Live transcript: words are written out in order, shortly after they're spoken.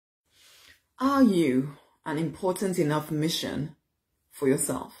Are you an important enough mission for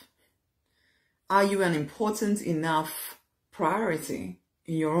yourself? Are you an important enough priority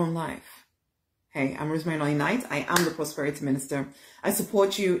in your own life? Hey, I'm Rosemary Nonny. I am the Prosperity Minister. I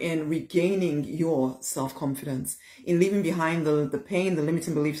support you in regaining your self-confidence, in leaving behind the pain, the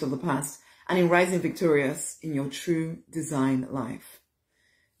limiting beliefs of the past, and in rising victorious in your true design life.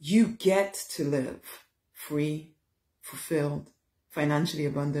 You get to live free, fulfilled, financially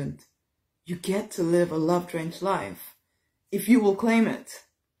abundant. You get to live a love-drenched life if you will claim it.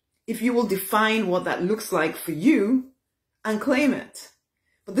 If you will define what that looks like for you and claim it.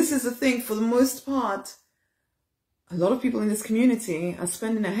 But this is the thing, for the most part, a lot of people in this community are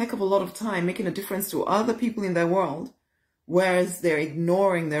spending a heck of a lot of time making a difference to other people in their world, whereas they're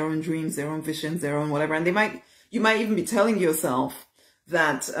ignoring their own dreams, their own visions, their own whatever. And you might even be telling yourself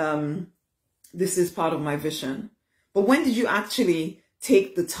that this is part of my vision. But when did you actually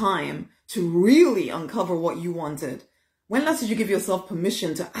take the time to really uncover what you wanted? When last did you give yourself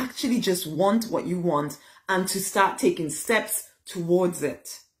permission to actually just want what you want and to start taking steps towards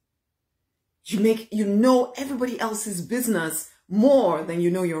it? You know everybody else's business more than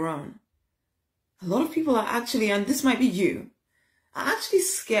you know your own. A lot of people are actually, and this might be you, are actually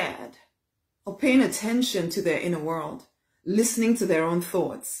scared of paying attention to their inner world, listening to their own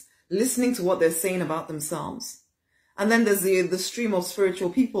thoughts, listening to what they're saying about themselves. And then there's the stream of spiritual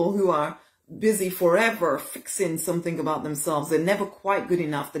people who are busy forever fixing something about themselves. They're never quite good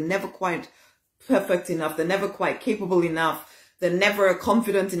enough. They're never quite perfect enough. They're never quite capable enough. They're never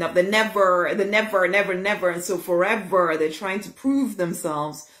confident enough. They're never. And so forever they're trying to prove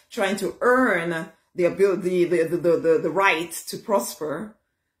themselves, trying to earn the ability, the right to prosper,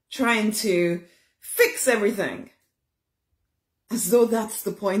 trying to fix everything. As though that's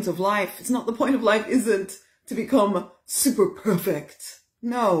the point of life. It's not. The point of life isn't to become super perfect.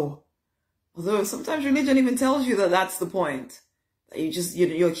 No. Although sometimes religion even tells you that that's the point. That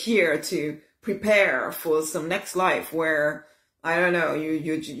you're here to prepare for some next life where, I don't know,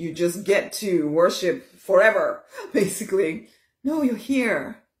 you just get to worship forever, basically. No, you're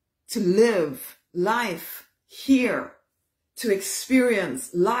here to live life here, to experience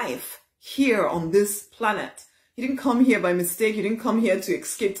life here on this planet. You didn't come here by mistake. You didn't come here to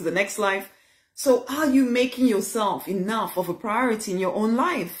escape to the next life. So are you making yourself enough of a priority in your own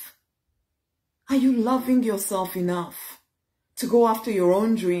life? Are you loving yourself enough to go after your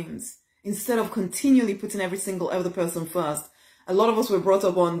own dreams instead of continually putting every single other person first? A lot of us were brought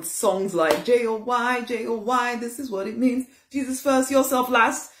up on songs like J-O-Y, J-O-Y, this is what it means. Jesus first, yourself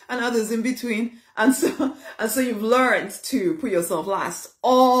last, and others in between. And so you've learned to put yourself last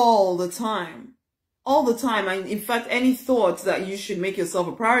all the time. All the time. And in fact, any thought that you should make yourself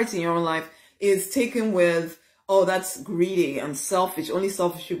a priority in your own life is taken with, oh, that's greedy and selfish. Only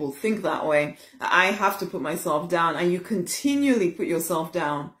selfish people think that way. I have to put myself down. And you continually put yourself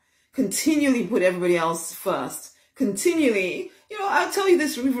down. Continually put everybody else first. Continually, I'll tell you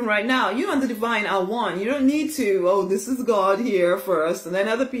this even right now. You and the divine are one. You don't need to, oh, this is God here first, and then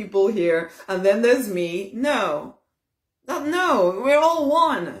other people here, and then there's me. No. No, we're all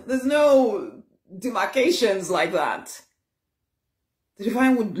one. There's no demarcations like that. The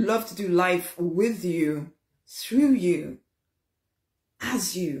divine would love to do life with you, through you,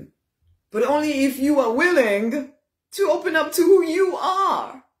 as you, but only if you are willing to open up to who you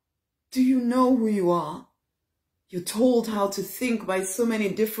are. Do you know who you are? You're told how to think by so many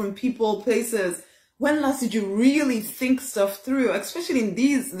different people, places. When last did you really think stuff through, especially in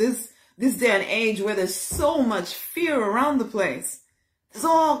this day and age where there's so much fear around the place? There's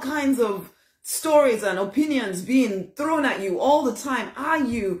all kinds of stories and opinions being thrown at you all the time. Are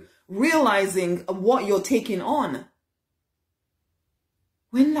you realizing what you're taking on?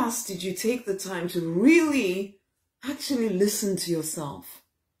 When last did you take the time to really actually listen to yourself?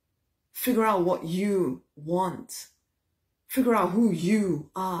 Figure out what you want. Figure out who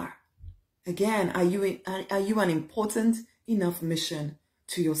you are. Again, are you an important enough mission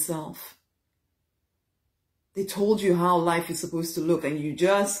to yourself? They told you how life is supposed to look and you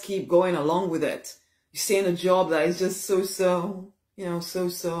just keep going along with it. You stay in a job that is just so-so,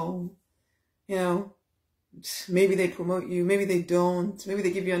 maybe they promote you, maybe they don't, maybe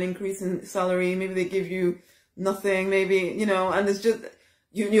they give you an increase in salary, maybe they give you nothing, maybe, and it's just,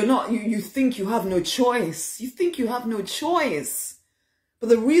 you think you have no choice. You think you have no choice. But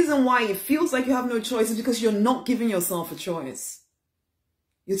the reason why it feels like you have no choice is because you're not giving yourself a choice.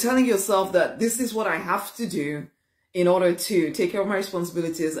 You're telling yourself that this is what I have to do in order to take care of my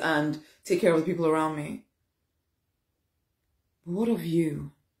responsibilities and take care of the people around me. But what of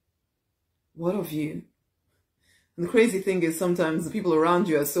you? What of you? And the crazy thing is sometimes the people around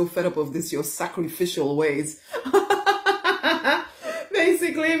you are so fed up of this, your sacrificial ways.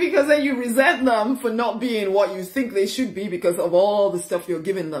 Basically, because then you resent them for not being what you think they should be because of all the stuff you're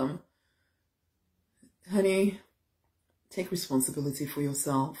giving them. Honey, take responsibility for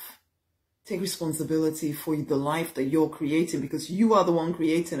yourself. Take responsibility for the life that you're creating because you are the one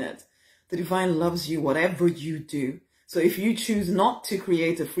creating it. The divine loves you, whatever you do. So if you choose not to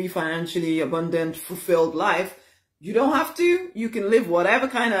create a free, financially abundant, fulfilled life, you don't have to. You can live whatever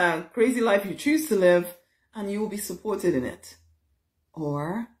kind of crazy life you choose to live and you will be supported in it.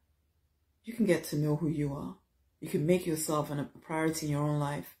 Or you can get to know who you are. You can make yourself a priority in your own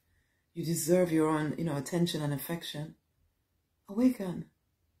life. You deserve your own, attention and affection. Awaken.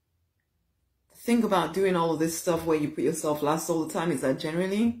 The thing about doing all of this stuff where you put yourself last all the time is that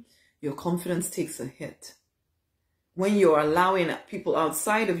generally your confidence takes a hit. When you're allowing people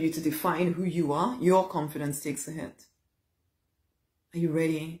outside of you to define who you are, your confidence takes a hit. Are you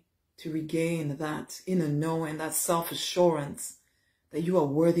ready to regain that inner knowing, that self-assurance that you are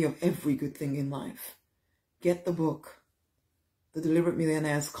worthy of every good thing in life? Get the book, The Deliberate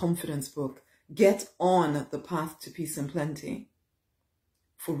Millionaire's Confidence Book. Get on the path to peace and plenty.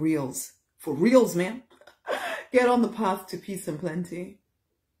 For reals. For reals, man. Get on the path to peace and plenty.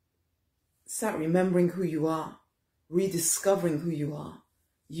 Start remembering who you are. Rediscovering who you are.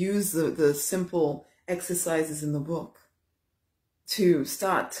 Use the simple exercises in the book to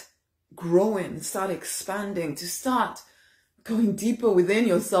start growing, start expanding, to start going deeper within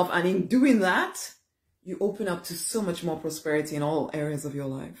yourself. And in doing that, you open up to so much more prosperity in all areas of your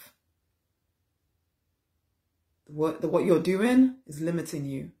life. What you're doing is limiting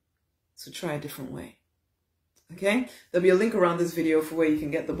you. So try a different way. Okay? There'll be a link around this video for where you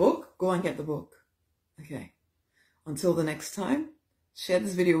can get the book. Go and get the book. Okay. Until the next time, share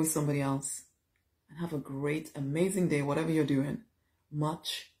this video with somebody else. And have a great, amazing day, whatever you're doing.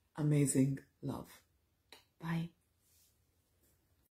 Much amazing love. Bye.